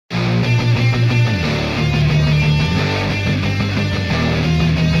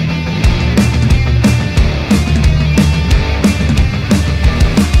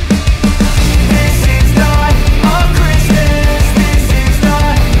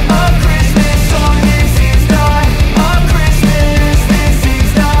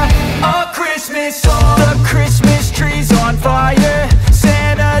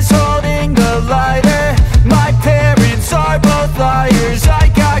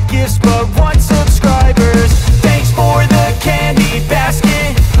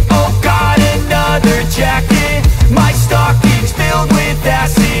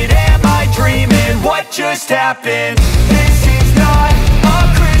happen. This is not a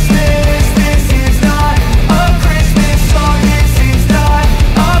Christmas. This is not a Christmas song. This is not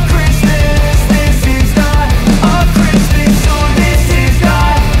a Christmas. This is not a Christmas song. This is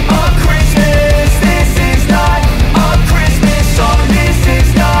not a Christmas. This is not a Christmas song. This is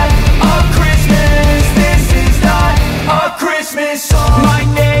not a Christmas. This is not a Christmas song. My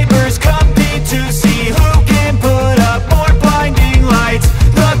neighbors compete to see who can put up more blinding lights.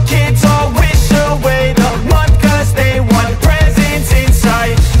 The kids all wish away the month 'cause they want presents in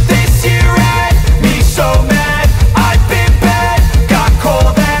sight. This year had me so mad, I've been bad, got coal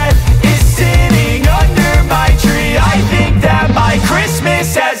that is sitting under my tree. I think that my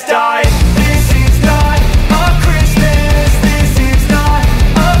Christmas has died. This is not a Christmas. This is not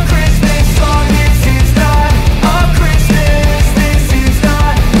a Christmas song. This is not a Christmas. This is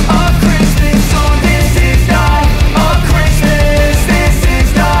not a Christmas song. This is not a Christmas. This is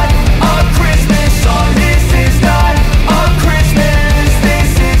not a Christmas song. This is not a Christmas.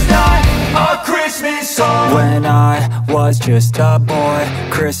 This is not a Christmas song. When I was just a boy,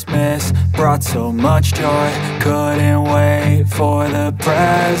 Christmas brought so much joy. Couldn't wait for the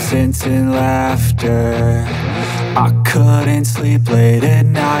presents and laughter. I couldn't sleep late at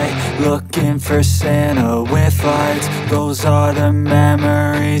night, looking for Santa with lights. Those are the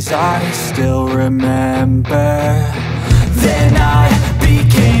memories I still remember. Then I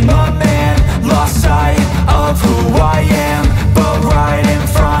became a man, lost sight of who I am. But right in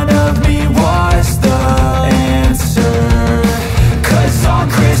front of me was the answer. 'Cause on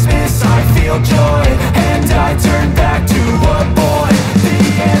Christmas I feel joy, and I turn back to a boy. The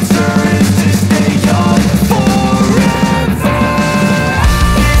answer is to stay young forever.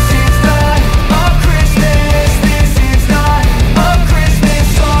 This is not a Christmas. This is not a Christmas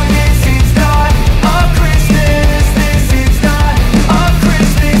song. This is not a Christmas. This is not a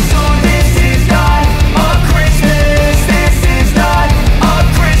Christmas song. This is not a Christmas. This is not a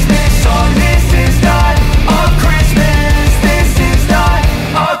Christmas song. This is not a Christmas. This is not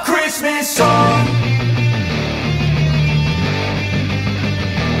a Christmas song.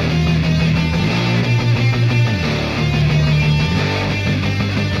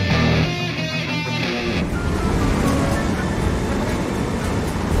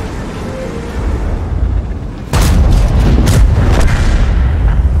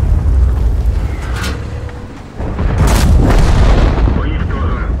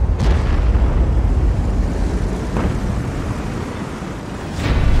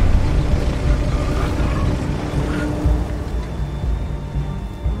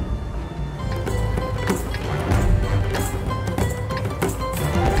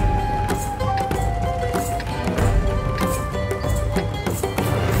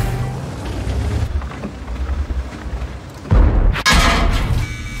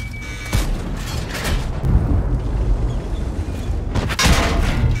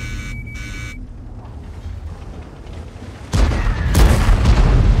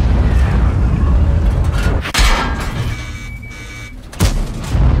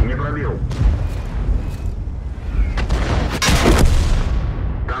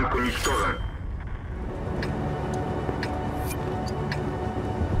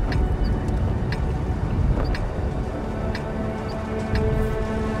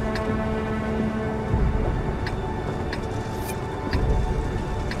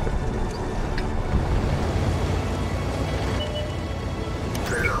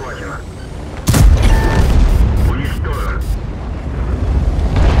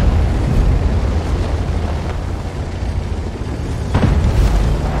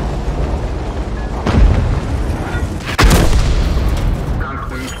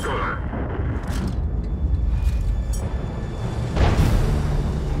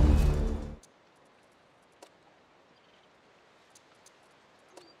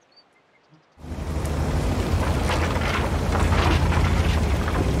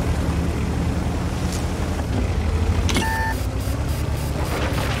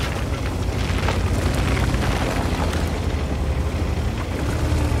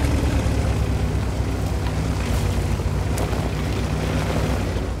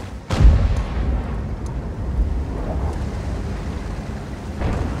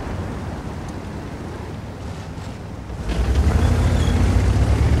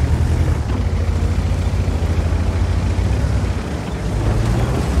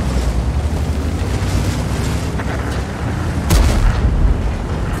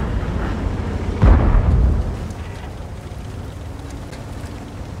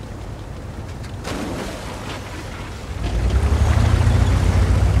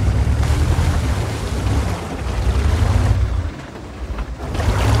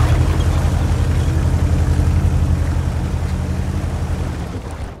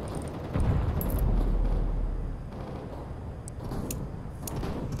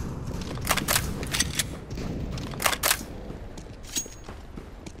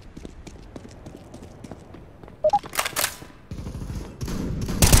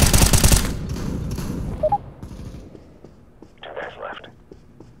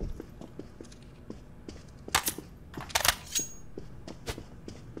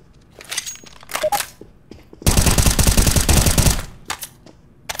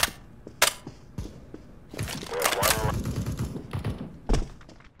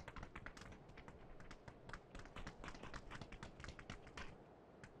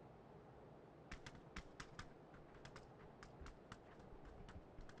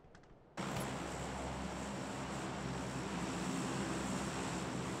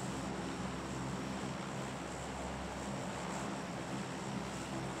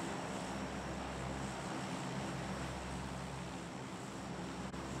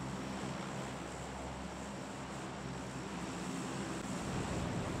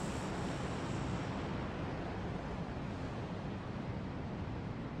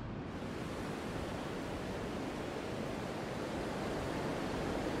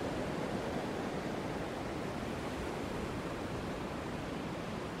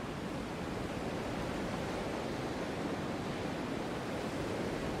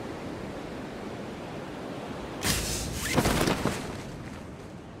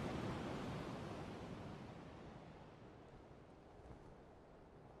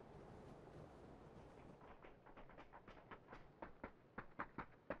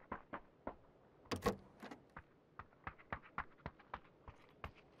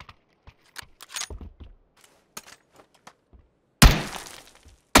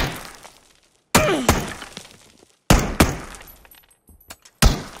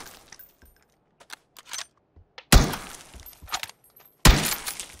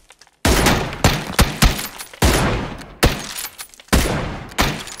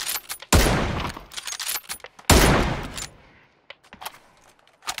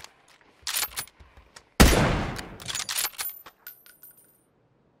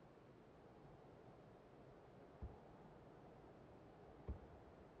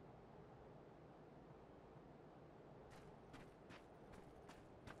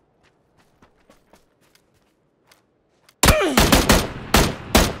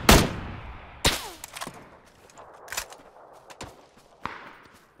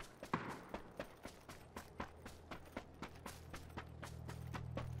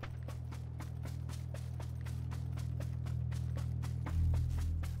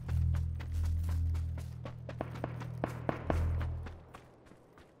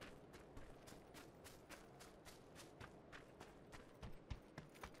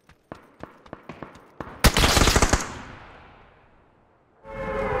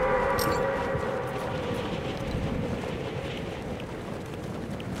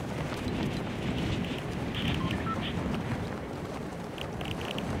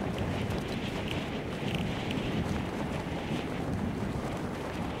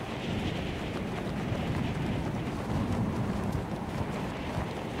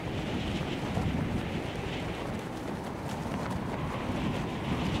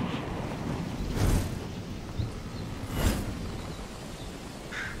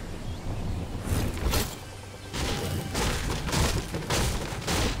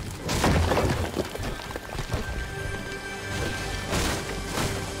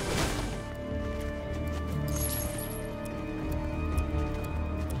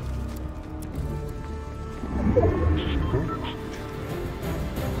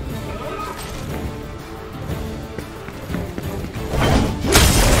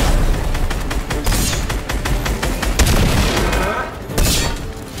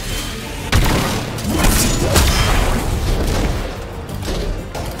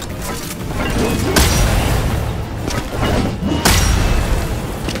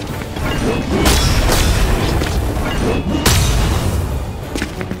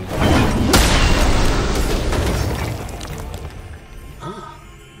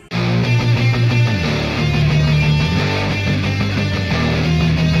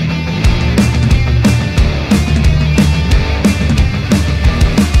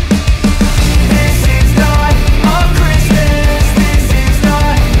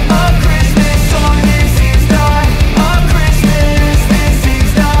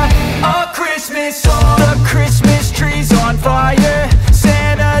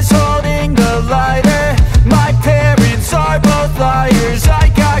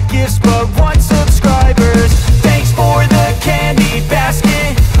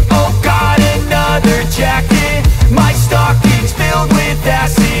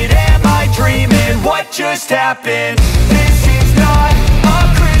 Just happened. This is not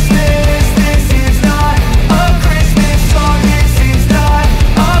a Christmas. This is not a Christmas song. This is not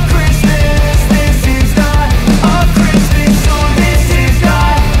a Christmas. This is not a Christmas song. This is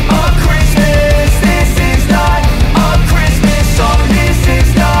not a Christmas. This is not a Christmas song. This is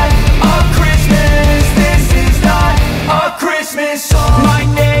not a Christmas. This is not a Christmas song. My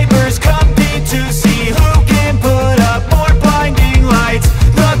neighbors compete to see who can put up more blinding lights.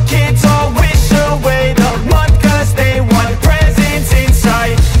 The kids all wish away the month 'cause they want presents in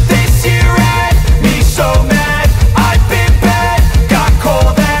sight. This year had me so mad, I've been bad, got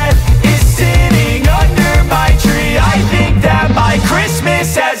coal that is sitting under my tree. I think that my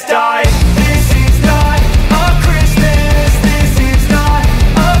Christmas has died. This is not a Christmas. This is not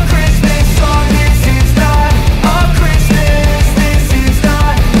a Christmas song. This is not a Christmas. This is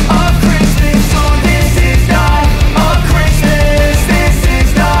not a Christmas song. This is not a Christmas. This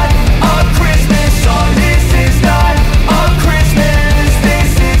is not a Christmas song. This is not a Christmas.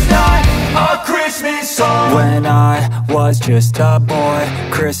 This is not a Christmas song. When I was just a boy,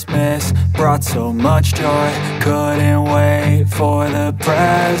 Christmas brought so much joy. Couldn't wait for the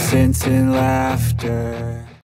presents and laughter.